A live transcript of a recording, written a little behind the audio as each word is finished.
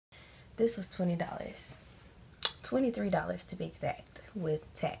This was $20. $23 to be exact,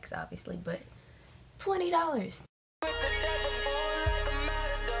 with tax obviously, but $20.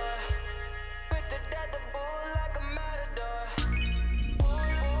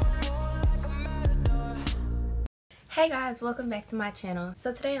 Hey guys, welcome back to my channel.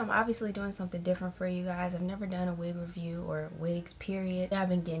 So today I'm obviously doing something different for you guys. I've never done a wig review or wigs period. I've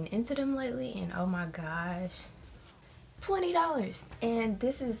been getting into them lately and oh my gosh, $20. And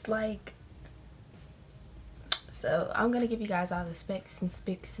this is like, so I'm gonna give you guys all the specs and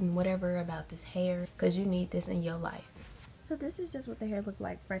specs and whatever about this hair because you need this in your life. So this is just what the hair looked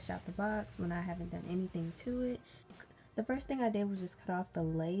like fresh out the box when I haven't done anything to it. The first thing I did was just cut off the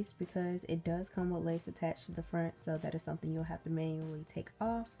lace because it does come with lace attached to the front, so that is something you'll have to manually take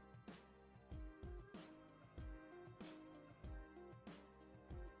off.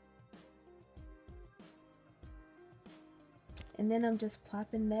 And then I'm just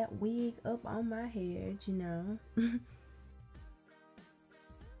plopping that wig up on my head, you know.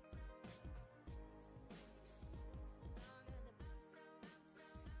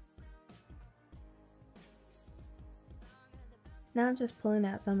 Now I'm just pulling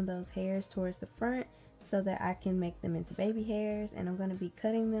out some of those hairs towards the front so that I can make them into baby hairs, and I'm going to be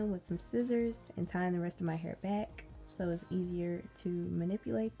cutting them with some scissors and tying the rest of my hair back so it's easier to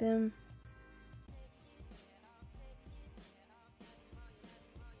manipulate them.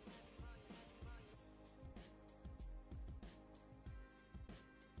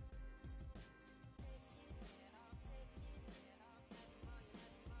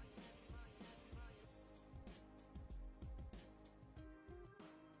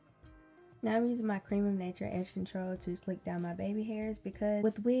 Now I'm using my Cream of Nature Edge Control to slick down my baby hairs because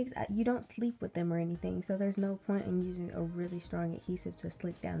with wigs, you don't sleep with them or anything. So there's no point in using a really strong adhesive to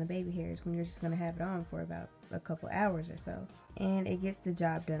slick down the baby hairs when you're just going to have it on for about a couple hours or so. And it gets the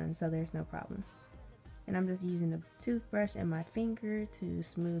job done, so there's no problem. And I'm just using a toothbrush and my finger to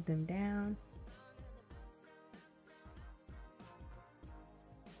smooth them down.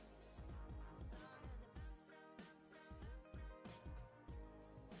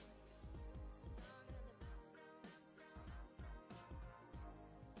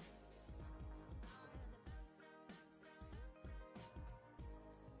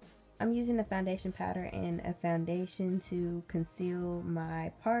 I'm using a foundation powder and a foundation to conceal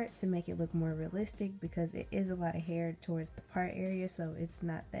my part to make it look more realistic because it is a lot of hair towards the part area, so it's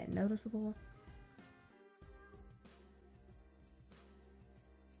not that noticeable.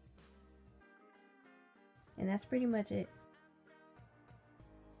 And that's pretty much it.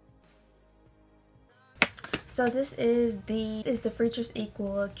 So this is the FREETRESS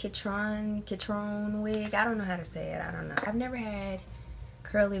Equal KITRON wig. I don't know how to say it. I don't know. I've never had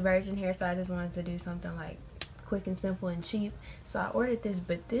curly version hair, so I just wanted to do something like quick and simple and cheap, so I ordered this,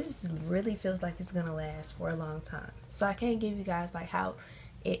 but this really feels like it's gonna last for a long time, so I can't give you guys like how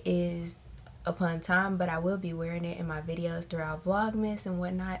it is upon time, but I will be wearing it in my videos throughout Vlogmas and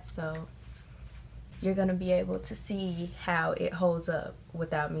whatnot, so you're gonna be able to see how it holds up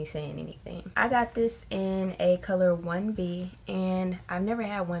without me saying anything. I got this in a color 1B, and I've never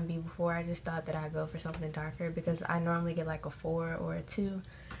had 1B before. I just thought that I'd go for something darker because I normally get like a 4 or a 2,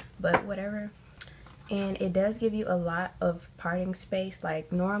 but whatever. And it does give you a lot of parting space.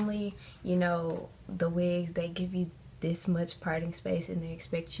 Like normally, you know, the wigs, they give you this much parting space and they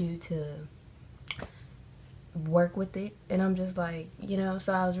expect you to work with it, and I'm just like, you know,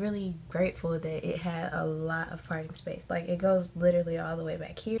 so I was really grateful that it had a lot of parting space. Like it goes literally all the way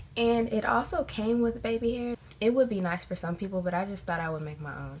back here, and it also came with baby hair. It would be nice for some people, but I just thought I would make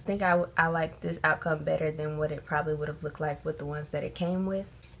my own. I think I like this outcome better than what it probably would have looked like with the ones that it came with.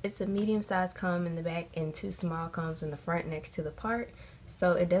 It's a medium-sized comb in the back and 2 small combs in the front next to the part.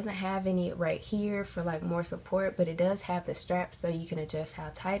 So it doesn't have any right here for like more support, but it does have the strap so you can adjust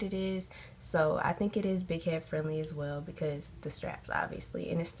how tight it is. So I think it is big head friendly as well because the straps obviously,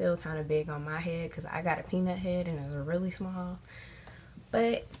 and it's still kind of big on my head because I got a peanut head and it's really small,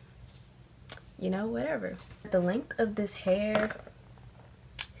 but you know, whatever. The length of this hair,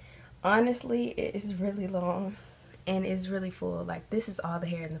 honestly, it is really long and it's really full. Like this is all the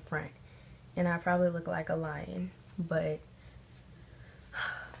hair in the front, and I probably look like a lion, but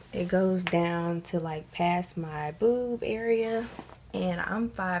it goes down to like past my boob area, and I'm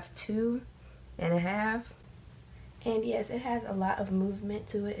 5'2.5", and yes, it has a lot of movement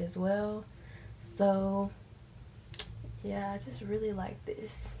to it as well. So yeah, I just really like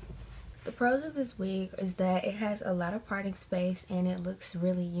this. The pros of this wig is that it has a lot of parting space and it looks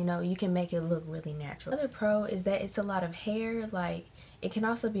really, you know, you can make it look really natural. The other pro is that it's a lot of hair. Like it can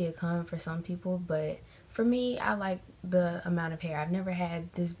also be a con for some people, but For me, I like the amount of hair. I've never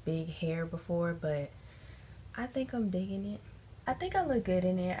had this big hair before, but I think I'm digging it. I think I look good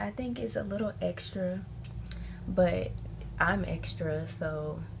in it. I think it's a little extra, but I'm extra,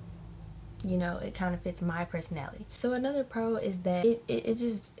 so you know, it kind of fits my personality. So another pro is that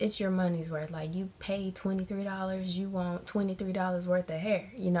it's your money's worth. Like, you pay $23, you want $23 worth of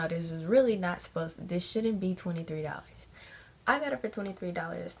hair. You know, this was really not supposed to, this shouldn't be $23. I got it for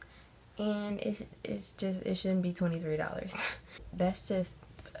 $23, and it shouldn't be $23. That's just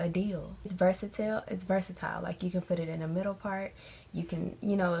a deal. It's versatile. Like, you can put it in the middle part, you can,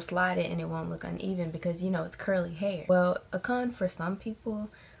 you know, slide it and it won't look uneven because, you know, it's curly hair. Well, a con for some people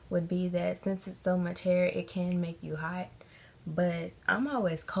would be that since it's so much hair, it can make you hot, but I'm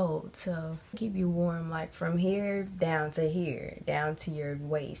always cold, so keep you warm, like from here down to here, down to your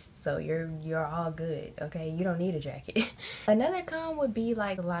waist, so you're all good, okay? You don't need a jacket. Another con would be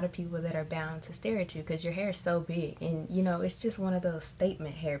like a lot of people that are bound to stare at you because your hair is so big, and you know, it's just one of those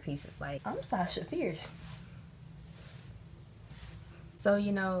statement hair pieces. Like, I'm Sasha Fierce. So,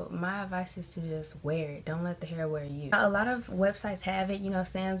 you know, my advice is to just wear it. Don't let the hair wear you. A lot of websites have it, you know,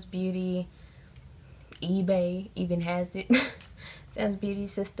 Sam's Beauty, eBay even has it. Sam's Beauty,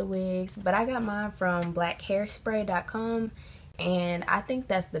 Sister Wigs. But I got mine from BlackHairSpray.com, and I think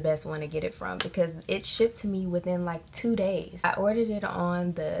that's the best one to get it from because it shipped to me within like 2 days. I ordered it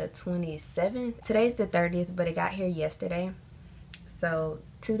on the 27th. Today's the 30th, but it got here yesterday. So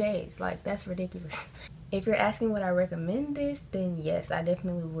 2 days, like, that's ridiculous. If you're asking would I recommend this, then yes, I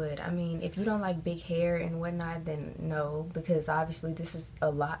definitely would. I mean, if you don't like big hair and whatnot, then no, because obviously this is a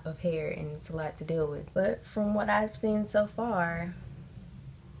lot of hair and it's a lot to deal with. But from what I've seen so far,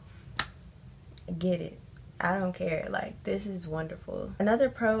 get it. I don't care. Like, this is wonderful. Another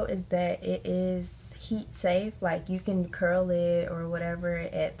pro is that it is heat safe. Like, you can curl it or whatever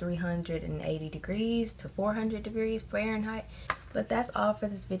at 380 degrees to 400 degrees Fahrenheit. But that's all for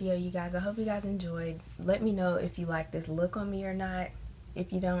this video, you guys. I hope you guys enjoyed. Let me know if you like this look on me or not.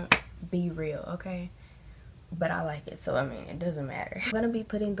 If you don't, be real, okay? But I like it, so I mean, it doesn't matter. I'm gonna be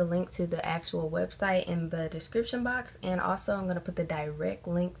putting the link to the actual website in the description box, and also I'm gonna put the direct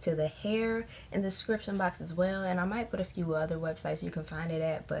link to the hair in the description box as well. And I might put a few other websites you can find it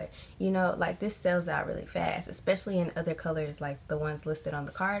at, but you know, like, this sells out really fast, especially in other colors like the ones listed on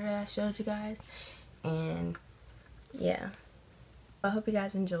the card that I showed you guys. And yeah, I hope you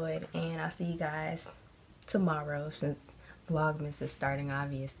guys enjoyed, and I'll see you guys tomorrow since Vlogmas is starting,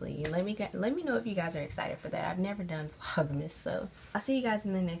 obviously. Let me know if you guys are excited for that. I've never done Vlogmas, so I'll see you guys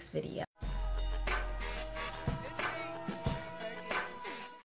in the next video.